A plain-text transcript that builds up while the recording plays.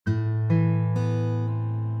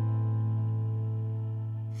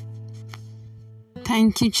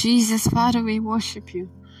Thank you, Jesus. Father, we worship you.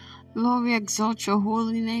 Lord, we exalt your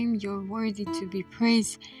holy name. You're worthy to be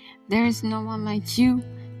praised. There is no one like you,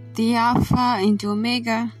 the Alpha and the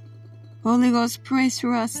Omega. Holy Ghost, pray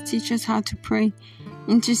through us. Teach us how to pray.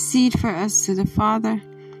 Intercede for us to the Father.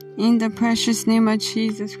 In the precious name of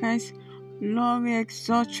Jesus Christ. Lord, we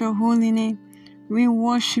exalt your holy name. We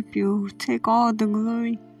worship you. Take all the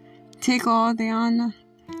glory. Take all the honor.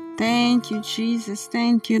 Thank you, Jesus.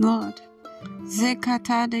 Thank you, Lord.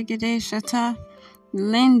 Zekata de Gede Shata.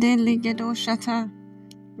 Lende Ligedo Shata.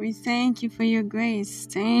 We thank you for your grace.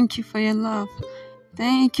 Thank you for your love.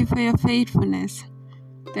 Thank you for your faithfulness.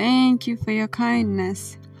 Thank you for your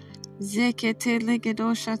kindness. Zekete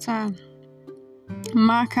Ligedo Shata.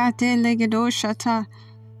 Makate Ligedo Shata.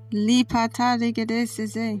 Lipata Ligede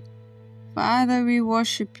Seze. Father, we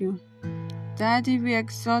worship you. Daddy, we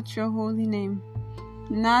exalt your holy name.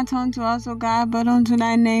 Not unto us, O God, but unto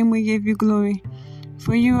thy name we give you glory.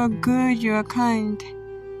 For you are good, you are kind.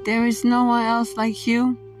 There is no one else like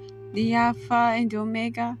you, the Alpha and the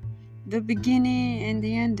Omega, the beginning and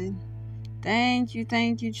the ending. Thank you,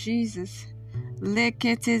 Jesus.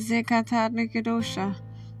 Lekete zekata lekedosha.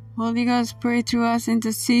 Holy Ghost, pray through us,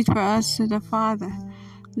 intercede for us to the Father.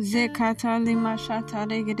 Zekata lima shata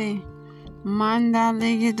legede. Manda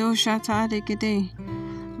legedosha ta legede.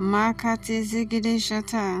 Makate zegede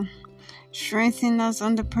shata. Strengthen us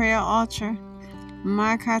on the prayer altar.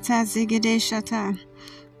 Makata zegede shata.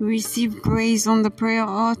 Receive grace on the prayer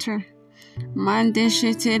altar. Mande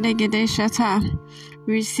shete legede shata.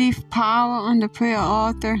 Receive power on the prayer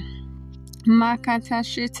altar. Makata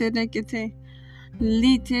shete legede.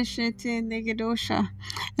 Lite shete legedosha.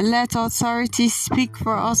 Let authority speak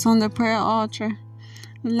for us on the prayer altar.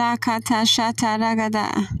 Lakata shata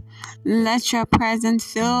ragada. Let your presence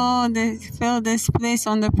fill this place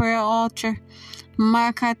on the prayer altar.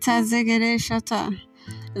 Makata zegede shata.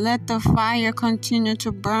 Let the fire continue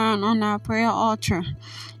to burn on our prayer altar.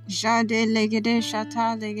 Jade legede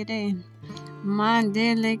shata legede.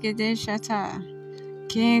 Mande legede shata.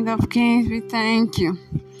 King of kings, we thank you.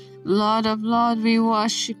 Lord of lords, we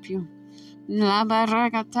worship you.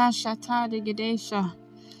 Labarakata shata legede sha.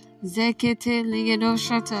 Zekete legedo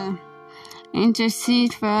shata.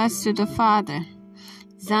 Intercede for us to the Father.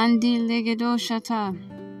 Zandi legedo shata.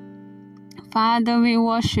 Father, we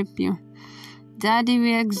worship you. Daddy,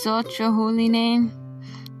 we exalt your holy name.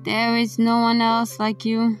 There is no one else like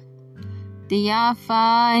you, the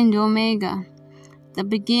Alpha and Omega, the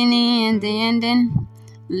beginning and the ending.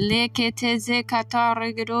 Lekete zekata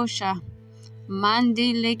regedosha.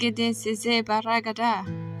 Mandi legede seze baragada.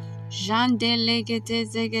 Jande legede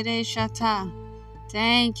zegede shata.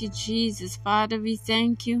 Thank you, Jesus. Father, we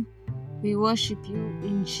thank you. We worship you.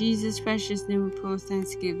 In Jesus' precious name we pray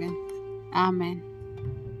thanksgiving. Amen.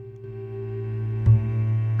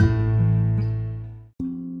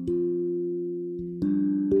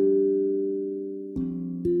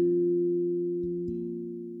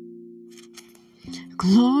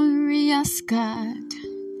 Glorious God.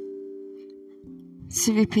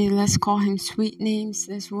 CVP, let's call him sweet names.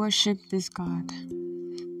 Let's worship this God.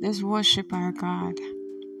 Let's worship our God.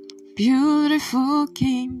 Beautiful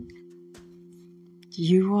King,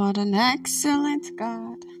 you are an excellent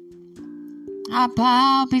God. I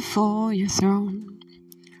bow before your throne.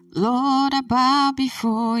 Lord, I bow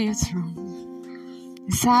before your throne.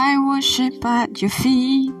 As I worship at your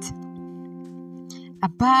feet, I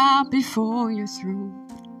bow before your throne.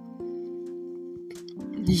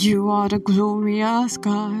 You are the glorious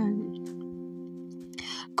God.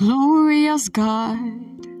 Glorious God.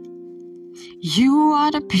 You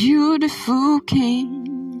are the beautiful King.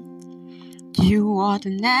 You are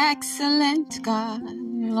an excellent God.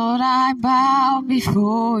 Lord, I bow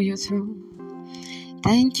before your throne.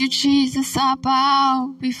 Thank you, Jesus, I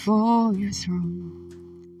bow before your throne.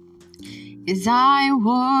 As I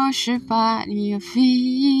worship at your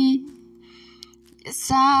feet,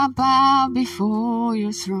 yes, I bow before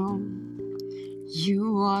your throne.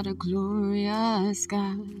 You are the glorious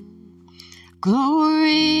God.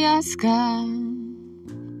 Glorious God.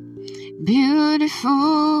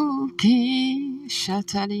 Beautiful King,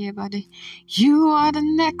 Shatari. You are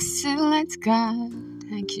an excellent God.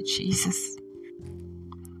 Thank you, Jesus.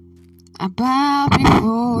 I bow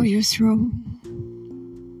before your throne.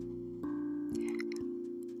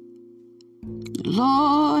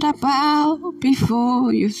 Lord, I bow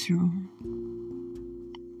before your throne.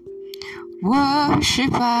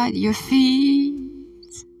 Worship at your feet.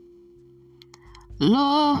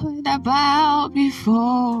 Lord, I bow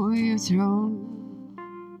before your throne.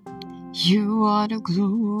 You are the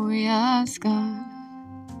glorious God.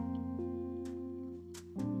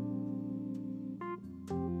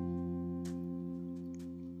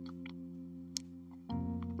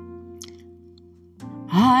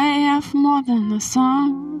 I have more than a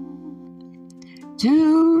song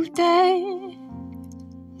today.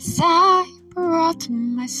 As I brought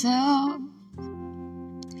myself,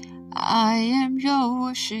 I am your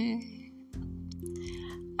worship.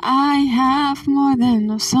 I have more than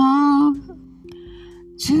a song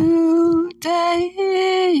today.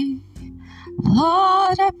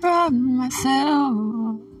 Lord, I brought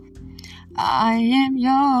myself. I am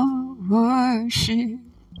your worship.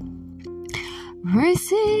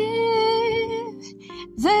 Receive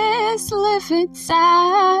this living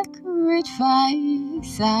sacrifice.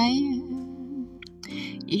 I am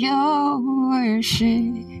your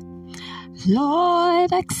worship.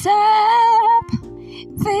 Lord, accept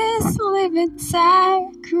this living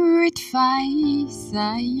sacrifice.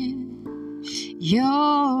 I am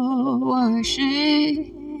your worship.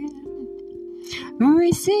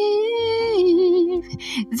 Receive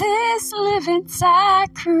this living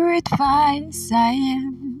sacrifice. I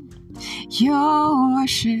am your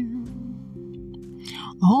worship.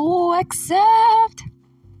 Oh, accept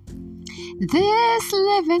this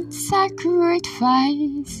living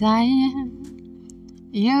sacrifice. I am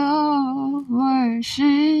your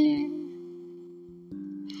worship.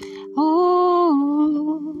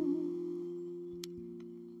 Oh,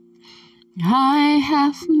 I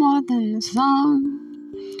have more than a song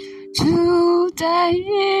today.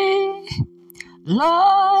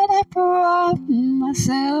 Lord, I brought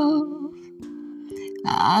myself.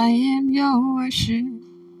 I am your worship.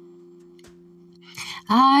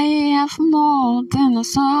 I have more than a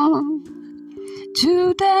song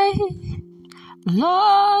today.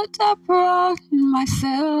 Lord, I brought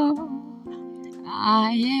myself.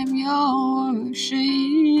 I am your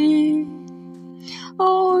worship.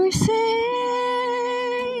 Oh, receive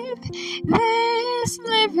this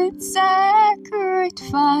living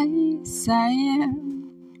sacrifice. I am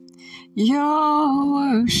your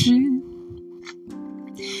worship.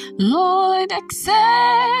 Lord,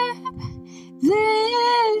 accept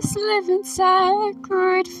this living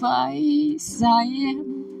sacrifice. I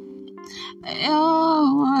am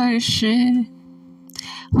your worship.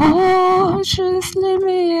 Oh, just leave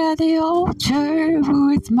me at the altar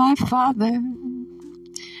with my Father.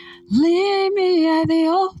 Leave me at the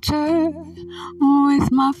altar with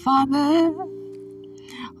my Father.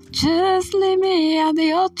 Just leave me at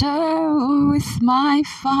the altar with my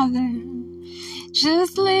Father.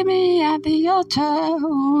 Just leave me at the altar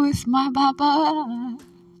with my Baba.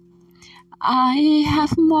 I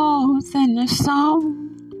have more than a song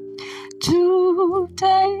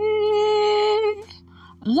today.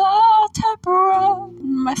 Lord, I brought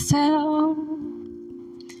myself.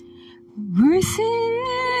 Receive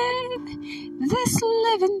this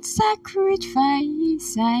living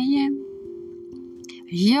sacrifice. I am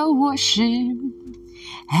your worship.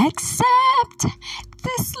 Accept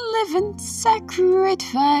this living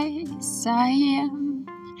sacrifice. I am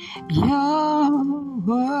your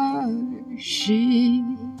worship.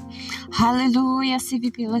 Hallelujah.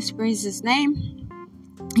 CVP, let's praise his name.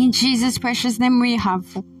 In Jesus' precious name we have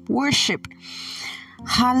worship.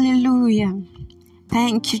 Hallelujah.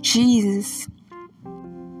 Thank you, Jesus.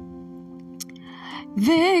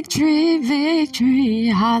 Victory, victory,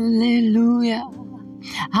 hallelujah.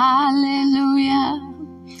 Hallelujah.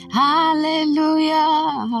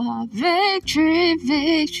 Hallelujah. Victory,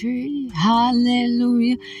 victory,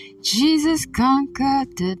 hallelujah. Jesus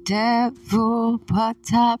conquered the devil.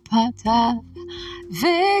 Pata, pata.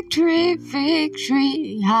 Victory,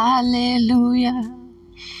 victory, hallelujah.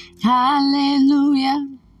 Hallelujah.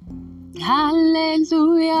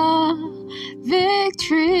 Hallelujah.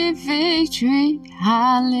 Victory, victory,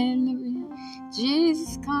 hallelujah.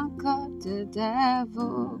 Jesus conquered the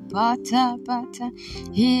devil. Bata, bata.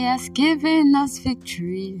 He has given us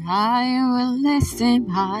victory. I will lift him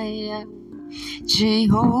higher.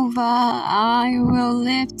 Jehovah, I will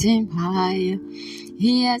lift him higher.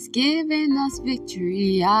 He has given us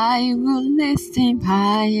victory. I will lift him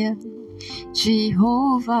higher.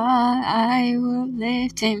 Jehovah, I will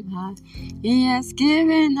lift him high. He has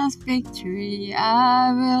given us victory.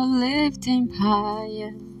 I will lift him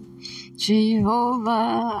higher.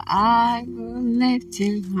 Jehovah, I will lift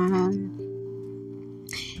him high.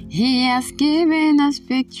 He has given us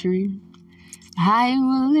victory. I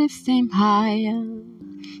will lift him higher.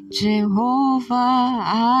 Jehovah,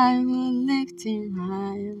 I will lift him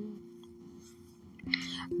higher.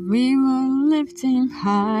 We will lift him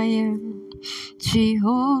higher.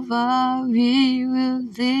 Jehovah, we will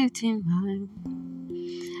lift him higher.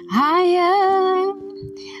 Higher,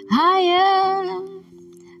 higher,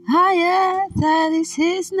 higher, that is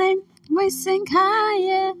his name. We sing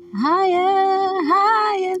higher, higher,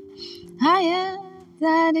 higher, higher,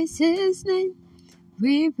 that is his name.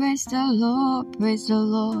 We praise the Lord, praise the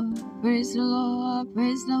Lord, praise the Lord,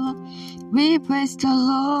 praise the Lord. We praise the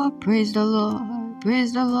Lord, praise the Lord,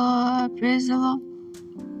 praise the Lord, praise the Lord.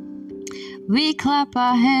 We clap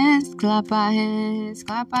our hands, clap our hands,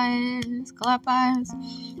 clap our hands, clap our hands.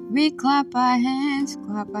 We clap our hands,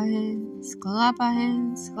 clap our hands, clap our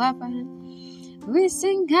hands, clap our hands. We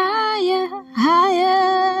sing higher,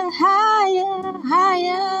 higher, higher,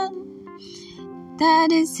 higher.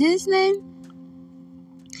 That is his name.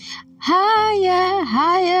 Higher,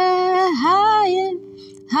 higher, higher,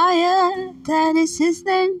 higher. That is his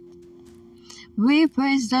name. We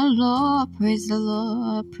praise the Lord, praise the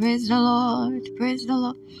Lord, praise the Lord, praise the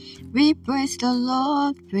Lord. We praise the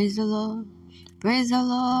Lord, praise the Lord, praise the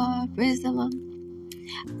Lord, praise the Lord.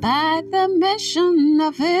 By the mention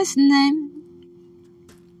of his name,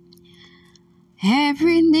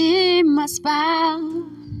 every knee must bow.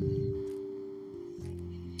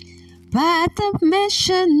 By the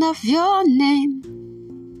mention of your name,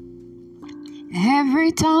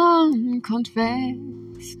 every tongue confess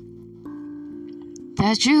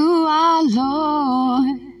that you are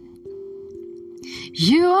Lord.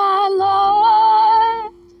 You are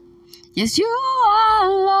Lord. Yes, you are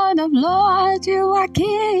Lord of Lords. You are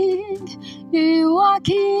King. You are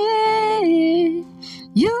King.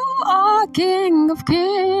 You are King of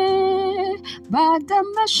Kings. By the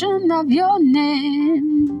mention of your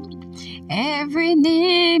name, every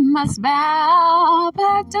knee must bow.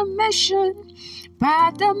 By the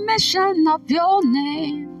mention of your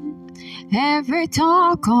name, every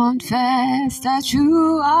tongue confess that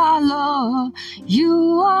you are Lord.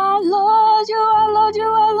 You are Lord, you are Lord, you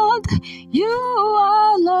are Lord. You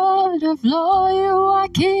are Lord of Lords, you are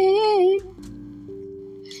King.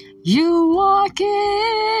 You are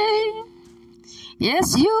King.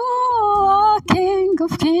 Yes, you are King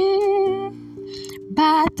of Kings.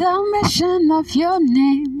 By the mention of your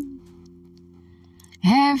name,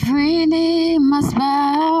 every knee must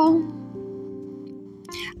bow.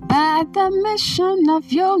 By the mention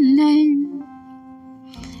of your name,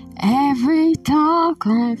 every tongue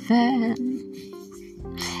confess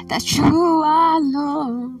that you are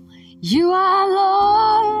Lord. You are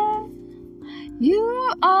Lord.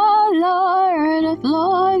 You are Lord of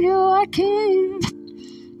Lords. You are King.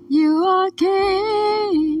 You are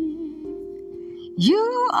King.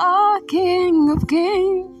 You are King of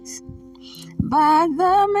Kings. By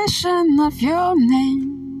the mention of your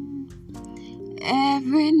name,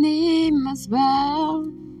 every knee must bow.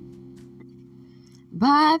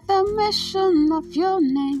 By the mention of your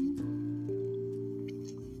name,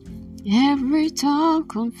 every tongue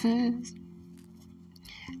confess.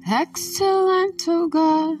 Excellent, O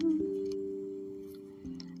God,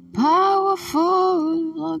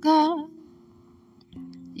 powerful, O God.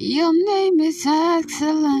 Your name is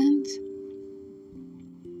excellent.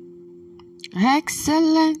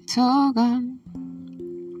 Excellent, O God.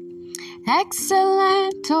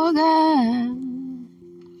 Excellent, O God.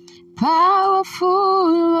 Powerful,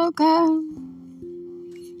 O God.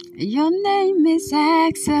 Your name is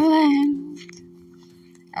excellent.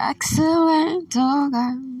 Excellent, O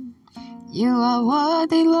God. You are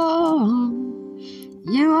worthy, Lord.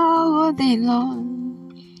 You are worthy, Lord.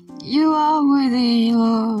 You are worthy,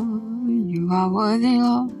 Lord. You are worthy,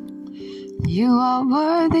 Lord. You are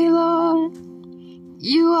worthy, Lord.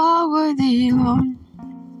 You are worthy, Lord.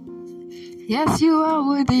 Yes, you are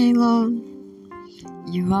worthy, Lord.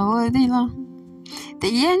 You are worthy, Lord.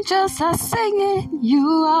 The angels are singing, you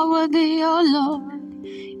are worthy, O Lord.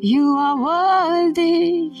 You are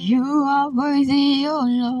worthy, you are worthy, O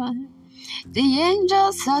Lord. The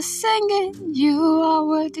angels are singing, you are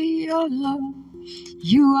worthy, O Lord.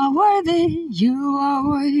 You are worthy,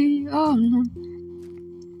 O Lord.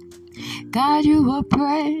 God, you are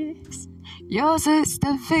praised. Yours is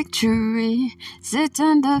the victory. Sit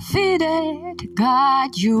undefeated.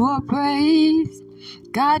 God, you are praised.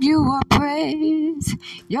 God, you are praised.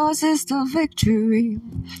 Yours is the victory.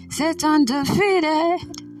 Sit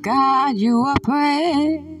undefeated. God, you are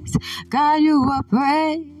praised. God, you are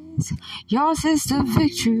praised. Yours is the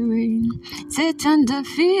victory. Sit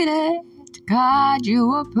undefeated. God,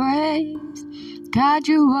 you are praised. God,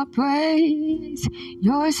 you are praised.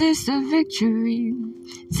 Yours is the victory.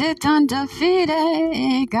 Sit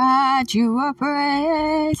undefeated. God, you are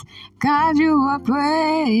praised. God, you are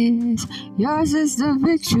praised. Yours is the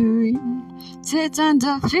victory. Sit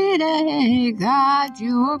undefeated. God,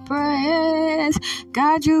 you are praised.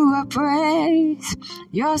 God, you are praised.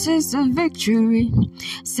 Yours is the victory.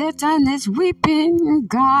 Satan is weeping.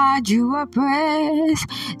 God, you are praised.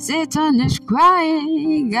 Satan is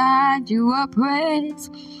crying. God, you are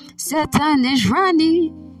praised. Satan is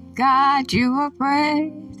running. God, you are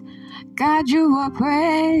praised. God, you are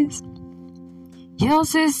praised.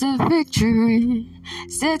 Yours is the victory.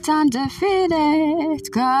 Satan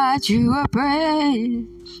defeated. God, you are praised.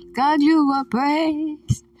 God, you are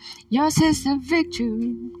praised. Yours is the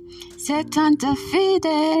victory. Satan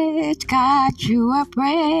defeated. God, you are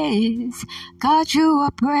praised. God, you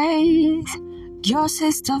are praised. Yours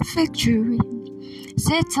is the victory.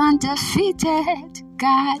 Satan defeated.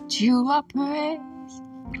 God, you are praised.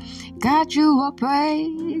 God, you are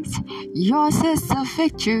praised. Yours is the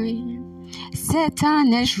victory.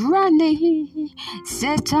 Satan is running.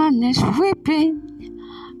 Satan is weeping.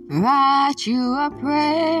 God, you are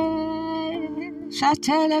praised.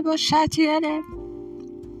 Shatelebo shatiele.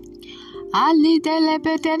 Ali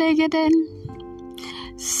delebedegeden.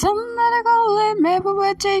 Somebody go let me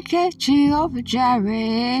bubetike. Jehovah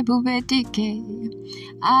Jireh bubetike.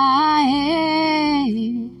 I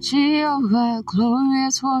am Jehovah,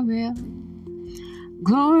 glorious warrior,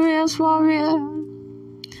 glorious warrior,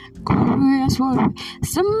 glorious warrior.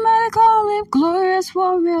 Somebody call him glorious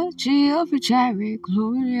warrior, Jehovah Jireh,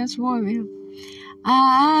 glorious warrior.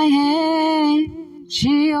 I am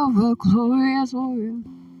Jehovah, glorious warrior.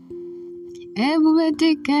 Everywhere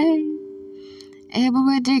decay,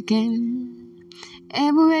 everywhere decay,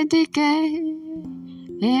 everywhere decay,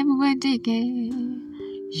 everywhere decay.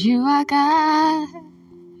 You are God.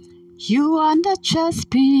 You are not just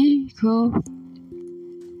people.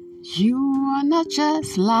 You are not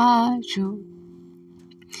just large.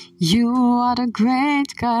 You are the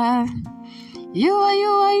great God. You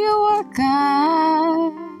are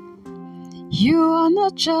God. You are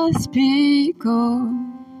not just people.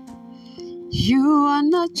 You are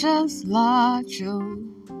not just large.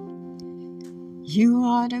 You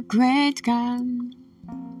are the great God.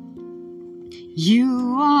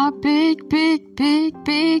 You are big, big, big,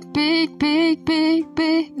 big, big, big, big,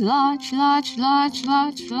 big, large, large, large,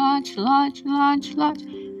 large, large, large, large, large,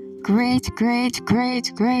 great, great,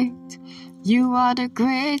 great, great. You are the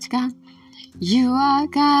great God. You are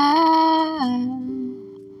God.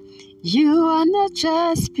 You are not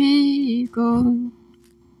just people.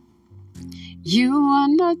 You are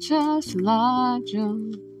not just large.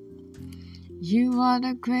 You are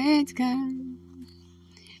the great God.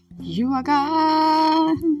 You are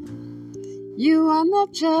God. You are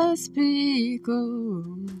not just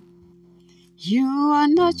people. You are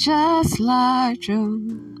not just large.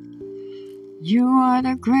 You are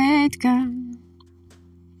the great God.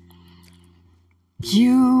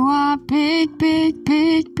 You are big, big,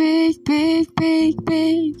 big, big, big, big,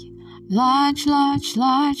 big. Large, large,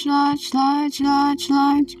 large, large, large, large,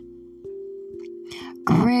 large.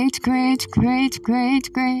 Great, great, great,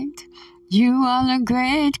 great, great. You are the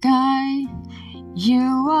great guy.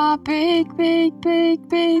 You are big, big, big,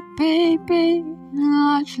 big, big, big,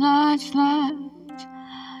 large, large, large.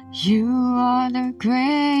 You are the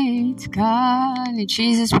great God. In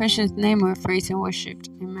Jesus' precious name we're praised and worshipped.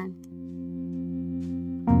 Amen.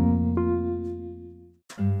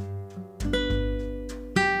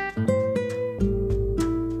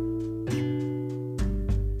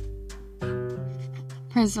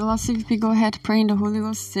 Praise the Lord. CVP, go ahead, pray in the Holy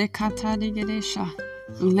Ghost. Sekata digedesha.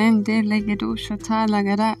 Lende legedosha ta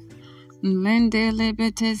lagada. Lende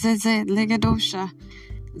lebete zeze legedosha.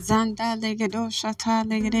 Zanda legedosha ta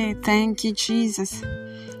legede. Thank you, Jesus.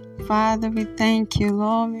 Father, we thank you.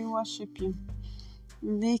 Lord, we worship you.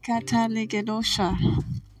 Lekata legedosha.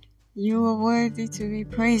 You are worthy to be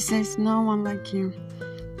praised. There's no one like you.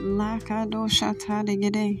 Lakadosha ta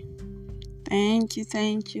legede.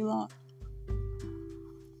 Thank you, Lord.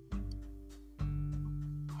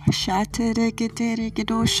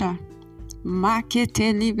 Shatereketerekedosha.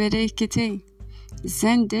 Makete liberekete.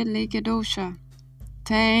 Zendelekedosha.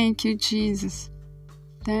 Thank you, Jesus.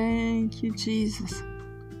 Thank you, Jesus.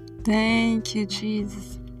 Thank you,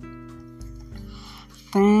 Jesus.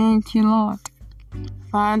 Thank you, Lord.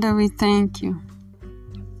 Father, we thank you.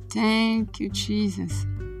 Thank you, Jesus.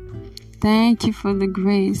 Thank you for the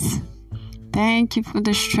grace. Thank you for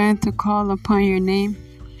the strength to call upon your name.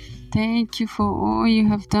 Thank you for all you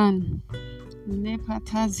have done.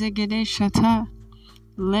 Lepata zegede shata.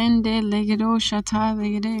 Lende legedo shata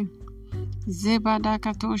legede.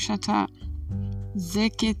 Zebadakato shata.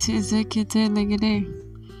 Zekete legede.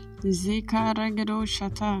 Zikaragedo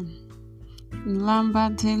shata.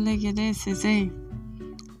 Lambate legede seze.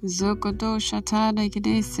 Zokodo shata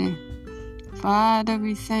legede se. Father,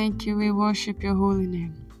 we thank you. We worship your holy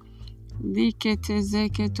name. Likete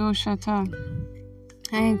zeketo shata.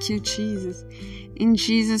 Thank you, Jesus. In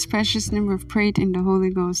Jesus' precious name we've prayed in the Holy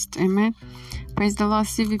Ghost. Amen. Praise the Lord.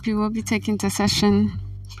 CVP will be taking intercession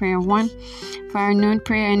Prayer 1. For our noon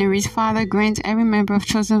prayer, and it reads, Father, grant every member of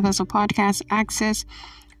Chosen Vessel Podcast access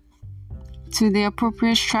to the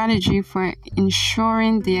appropriate strategy for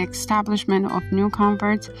ensuring the establishment of new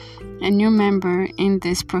converts and new member in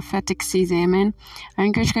this prophetic season. Amen. Our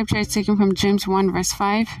English scripture is taken from James 1 verse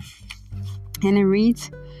 5, and it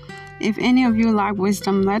reads, If any of you lack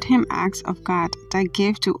wisdom, let him ask of God, that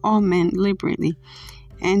give to all men liberally,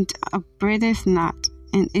 and upbraideth not,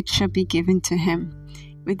 and it shall be given to him.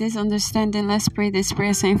 With this understanding, let's pray this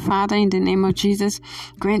prayer, saying, Father, in the name of Jesus,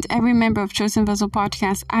 grant every member of Chosen Vessel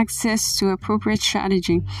Podcast access to appropriate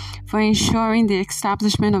strategy for ensuring the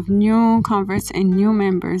establishment of new converts and new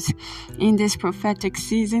members in this prophetic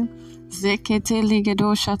season. Zekete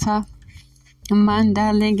ligedo shata,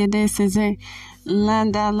 manda legede seze,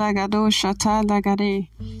 landa lagado shata lagade,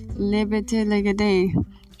 lebete legede,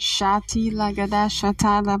 shati lagada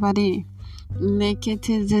shata labade,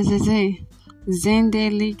 lekete zezeze.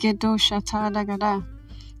 Zende ligedo shata dagada.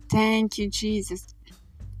 Thank you, Jesus.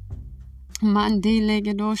 Mandi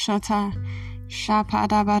legedo shata.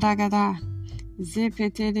 Shapada badagada.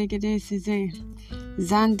 Zipete legede size.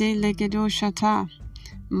 Zande legedo shata.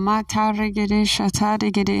 Mata regede shata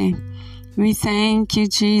degede. We thank you,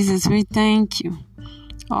 Jesus. We thank you.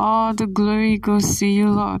 All the glory goes to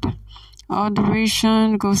you, Lord. All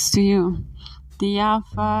adoration goes to you. The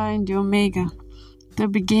Alpha and the Omega, the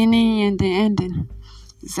beginning and the ending.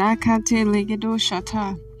 Zakate legedo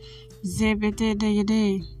shata. Zebete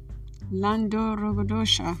degede. Lando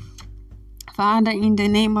rogodosha. Father, in the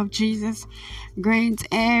name of Jesus, grant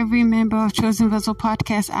every member of Chosen Vessel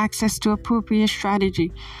Podcast access to appropriate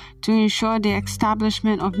strategy to ensure the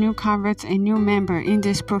establishment of new converts and new member in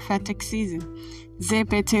this prophetic season.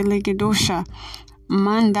 Zebete legedosha.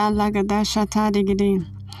 Manda lagada shata degede.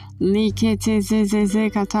 Likete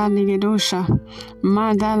zezeze kata ligedosha.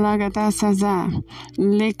 Mada lagada saza.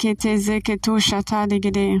 Lekete zeketo shata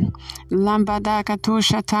ligede. Lambada kato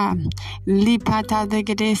shata. Lipata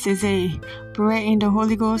ligede seze. Pray in the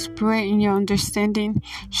Holy Ghost. Pray in your understanding.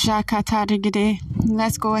 Shakata ligede.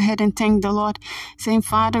 Let's go ahead and thank the Lord. Saying,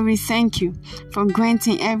 Father, we thank you for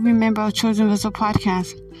granting every member of Chosen Vessel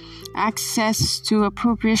Podcast access to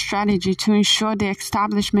appropriate strategy to ensure the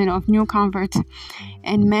establishment of new converts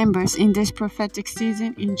and members in this prophetic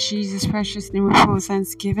season. In Jesus' precious name we pray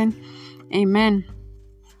thanksgiving. Amen.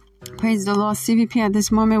 Praise the Lord. CVP at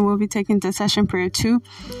this moment will be taking intercession prayer 2,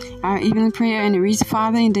 our evening prayer, and it reads,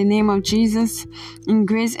 Father, in the name of Jesus,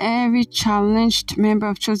 embrace every challenged member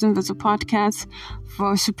of Chosen Vessel Podcast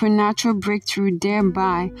for supernatural breakthrough,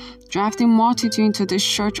 thereby drafting multitude into this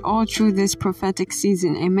church all through this prophetic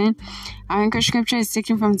season. Amen. Our anchor scripture is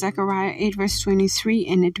taken from Zechariah 8 verse 23,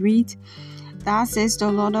 and it reads, Thus says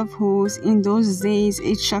the Lord of hosts, in those days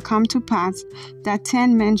it shall come to pass that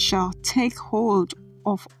 10 men shall take hold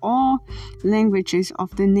of all languages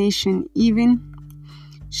of the nation, even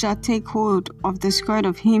shall take hold of the skirt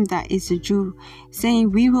of him that is a Jew,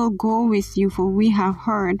 saying, We will go with you, for we have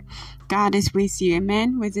heard God is with you.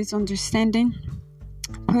 Amen. With this understanding,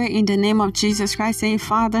 pray in the name of Jesus Christ, saying,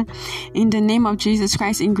 Father, in the name of Jesus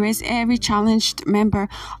Christ, embrace every challenged member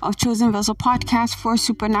of Chosen Vessel Podcast for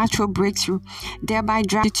supernatural breakthrough, thereby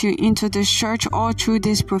drag you into the church all through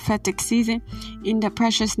this prophetic season. In the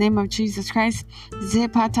precious name of Jesus Christ.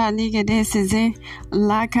 Zepata ligedese ze,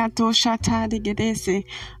 lakato shata ligedese,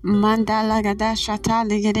 manda lagada shata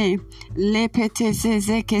ligede, lepete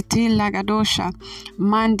ze keti lagadosha,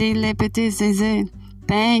 mandi lepete ze.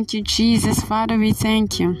 Thank you, Jesus. Father, we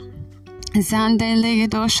thank you. Zande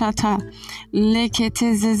legedo shata,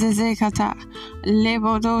 lekete zezekata,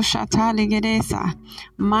 lebodo shata legedesa,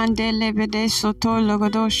 mande lebede soto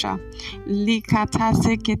logodosha, likata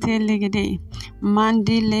sekete legede,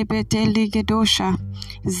 mandi lebete legedosha,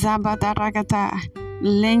 zabadaragata,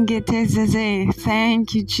 lengete zeze.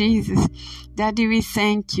 Thank you, Jesus. Daddy, we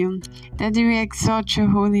thank you. Daddy, we exalt your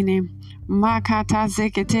holy name. Makata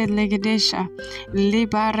zekete legedesha,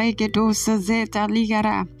 libaregedosa zeta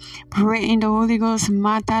ligara. Pray in the Holy Ghost.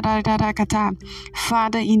 Matararakata.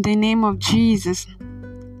 Father, in the name of Jesus,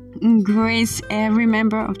 grace every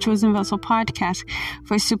member of Chosen Vessel Podcast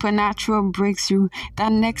for supernatural breakthrough,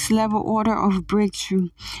 that next level order of breakthrough,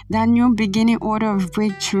 that new beginning order of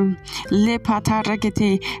breakthrough,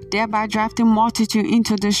 thereby drafting multitude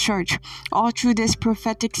into the church all through this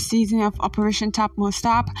prophetic season of Operation Topmost.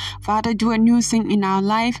 Stop. Father, do a new thing in our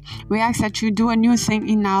life. We ask that you do a new thing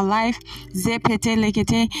in our life.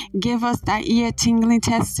 Give us that ear tingling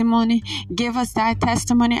testimony. Give us that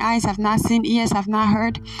testimony eyes have not seen, ears have not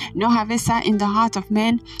heard. nor have it sat in the heart of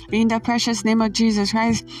men. In the precious name of Jesus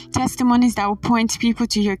Christ, testimonies that will point people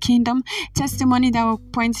to your kingdom, testimony that will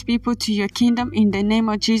point people to your kingdom in the name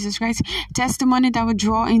of Jesus Christ, testimony that will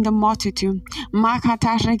draw in the multitude.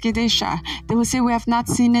 They will say, we have not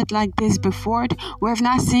seen it like this before. We have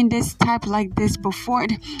not seen this type like this before.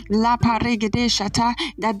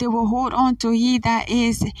 That they will hold on to He that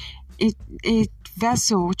is a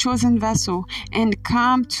vessel, chosen vessel, and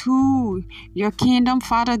come to your kingdom.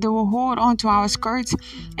 Father, they will hold on to our skirts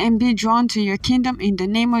and be drawn to your kingdom in the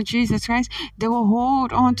name of Jesus Christ. They will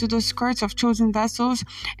hold on to the skirts of chosen vessels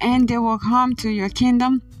and they will come to your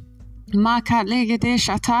kingdom. Register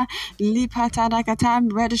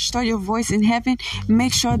your voice in heaven.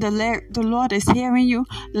 Make sure the Lord is hearing you.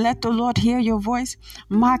 Let the Lord hear your voice.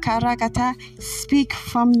 Speak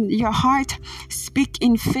from your heart. Speak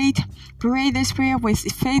in faith. Pray this prayer with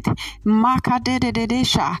faith.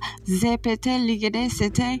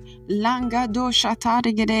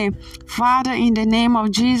 Father, in the name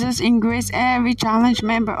of Jesus, embrace every challenge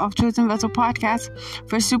member of Chosen Vessel Podcast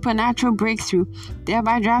for supernatural breakthrough,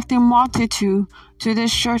 thereby drafting multitude to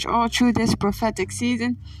this church all through this prophetic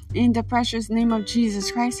season. In the precious name of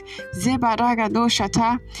Jesus Christ.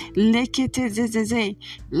 Zebaragadosha lekete zezeze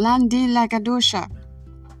landi lagadosha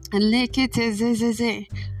lekete zezeze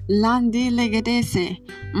landi legedese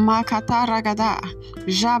makata ragada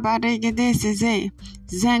jabaregedese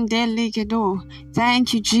zende legedo.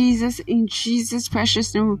 Thank you, Jesus. In Jesus'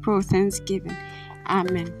 precious name we pray thanksgiving.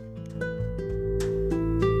 Amen.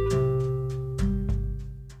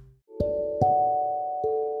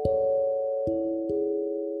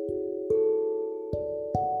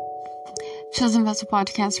 Chosen Vessel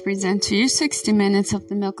Podcast presents to you 60 minutes of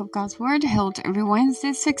the milk of God's Word, held every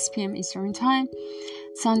Wednesday, 6 p.m. Eastern Time,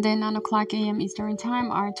 Sunday, 9 o'clock a.m. Eastern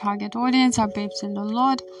Time. Our target audience are babes in the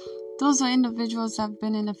Lord. Those are individuals that have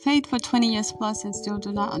been in the faith for 20 years plus and still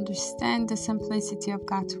do not understand the simplicity of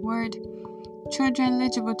God's Word. Children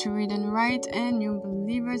eligible to read and write, and new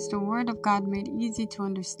believers, the Word of God made easy to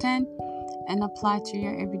understand and apply to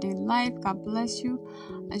your everyday life. God bless you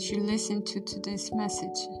as you listen to today's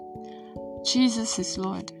message. Jesus is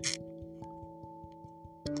Lord.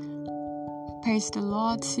 Praise the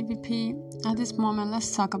Lord, CVP. At this moment,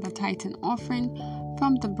 let's talk about tithe and offering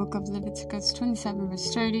from the book of Leviticus 27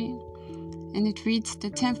 verse 30. And it reads, the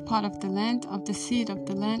 10th part of the land, of the seed of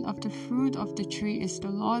the land, of the fruit of the tree is the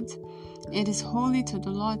Lord's. It is holy to the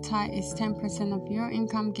Lord. Tithe is 10% of your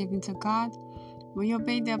income given to God. When you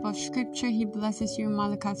obey the above scripture, He blesses you in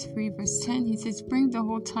Malachi 3 verse 10. He says, bring the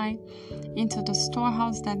whole tithe into the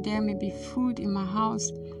storehouse, that there may be food in my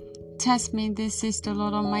house. Test me, this says the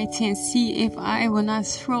Lord Almighty, and see if I will not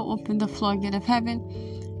throw open the floodgate of heaven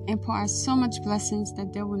and pour out so much blessings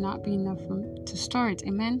that there will not be enough room to store it.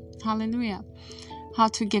 Amen. Hallelujah. How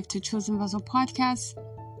to give to Chosen Vessel Podcast.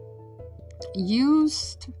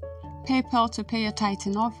 Used PayPal to pay your tithe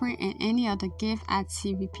and offering and any other gift at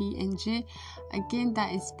CVPNJ. Again,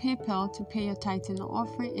 that is PayPal to pay your tithe and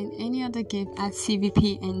offering and any other gift at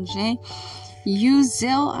CVPNJ. Use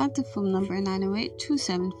Zelle at the phone number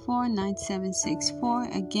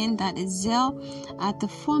 908-274-9764. Again, that is Zelle at the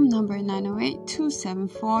phone number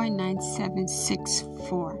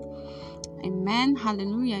 908-274-9764. Amen.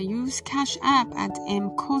 Hallelujah. Use Cash App at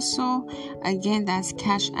MKOSO. Again, that's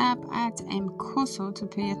Cash App at MKOSO to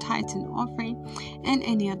pay your tithe and offering and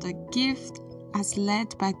any other gift as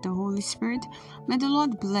led by the Holy Spirit. May the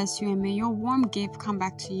Lord bless you and may your warm gift come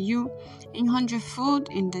back to you in hundredfold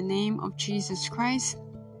in the name of Jesus Christ.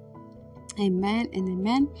 Amen and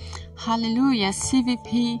amen. Hallelujah.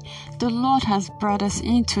 CVP, the Lord has brought us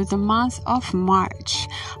into the month of March.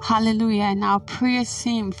 Hallelujah. And our prayer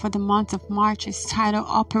theme for the month of March is titled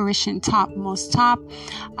Operation Topmost Top.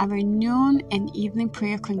 Our noon and evening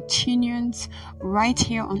prayer continues right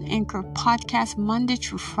here on Anchor Podcast Monday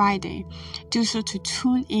through Friday. Do so to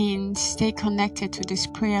tune in, stay connected to this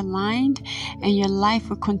prayer line, and your life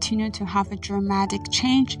will continue to have a dramatic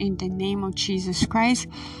change in the name of Jesus Christ.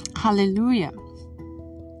 Hallelujah.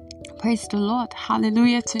 Praise the Lord.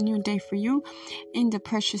 Hallelujah. It's a new day for you in the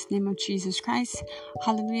precious name of Jesus Christ.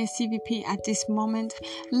 Hallelujah. CVP, at this moment,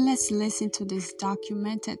 let's listen to this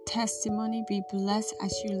documented testimony. Be blessed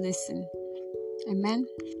as you listen. Amen.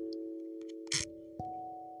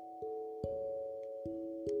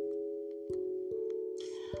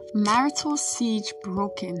 Marital siege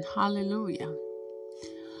broken. Hallelujah.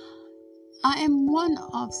 I am one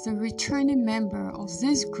of the returning member of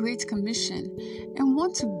this great commission and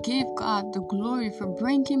want to give God the glory for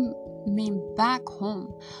bringing me back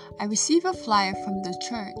home. I received a flyer from the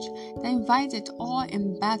church that invited all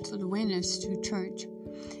embattled winners to church.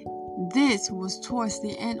 This was towards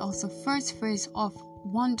the end of the first phase of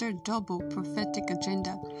Wonder Double Prophetic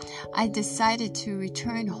Agenda. I decided to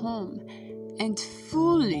return home and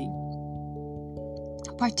fully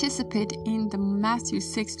participate in the Matthew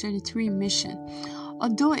 6:33 mission.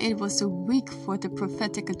 Although it was a week for the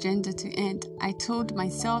prophetic agenda to end, I told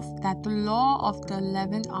myself that the law of the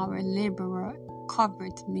 11-hour laborer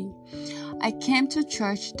covered me. I came to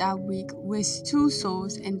church that week with 2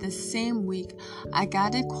 souls, and the same week I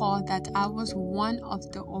got a call that I was one of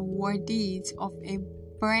the awardees of a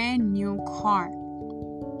brand new car.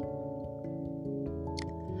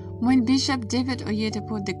 When Bishop David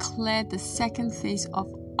Oyedepo declared the second phase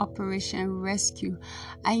of Operation Rescue,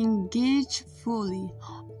 I engaged fully.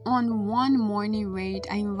 On one morning raid,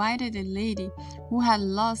 I invited a lady who had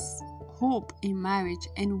lost hope in marriage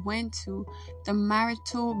and went to the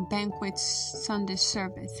marital banquet Sunday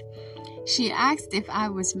service. She asked if I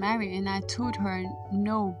was married, and I told her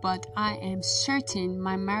no, but I am certain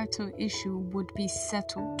my marital issue would be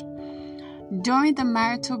settled. During the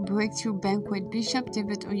marital breakthrough banquet, Bishop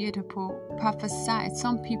David Oyedepo prophesied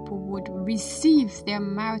some people would receive their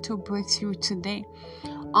marital breakthrough today.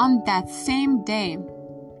 On that same day,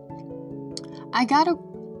 I got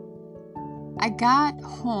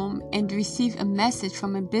home and received a message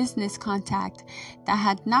from a business contact that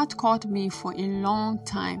had not called me for a long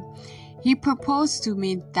time. He proposed to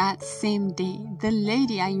me that same day. The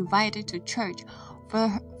lady I invited to church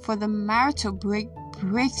for the marital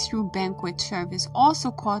breakthrough banquet service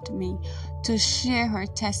also called me to share her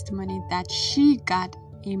testimony that she got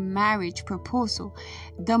a marriage proposal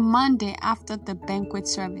the Monday after the banquet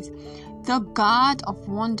service. The God of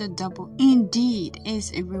Wonder Double indeed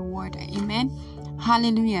is a rewarder. Amen.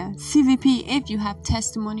 Hallelujah. CVP, if you have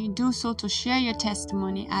testimony, do so to share your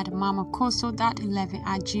testimony at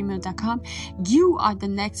mamakoso.11@gmail.com. You are the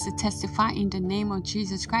next to testify in the name of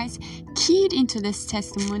Jesus Christ. Keyed into this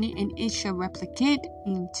testimony, and it shall replicate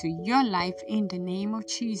into your life in the name of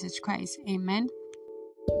Jesus Christ. Amen.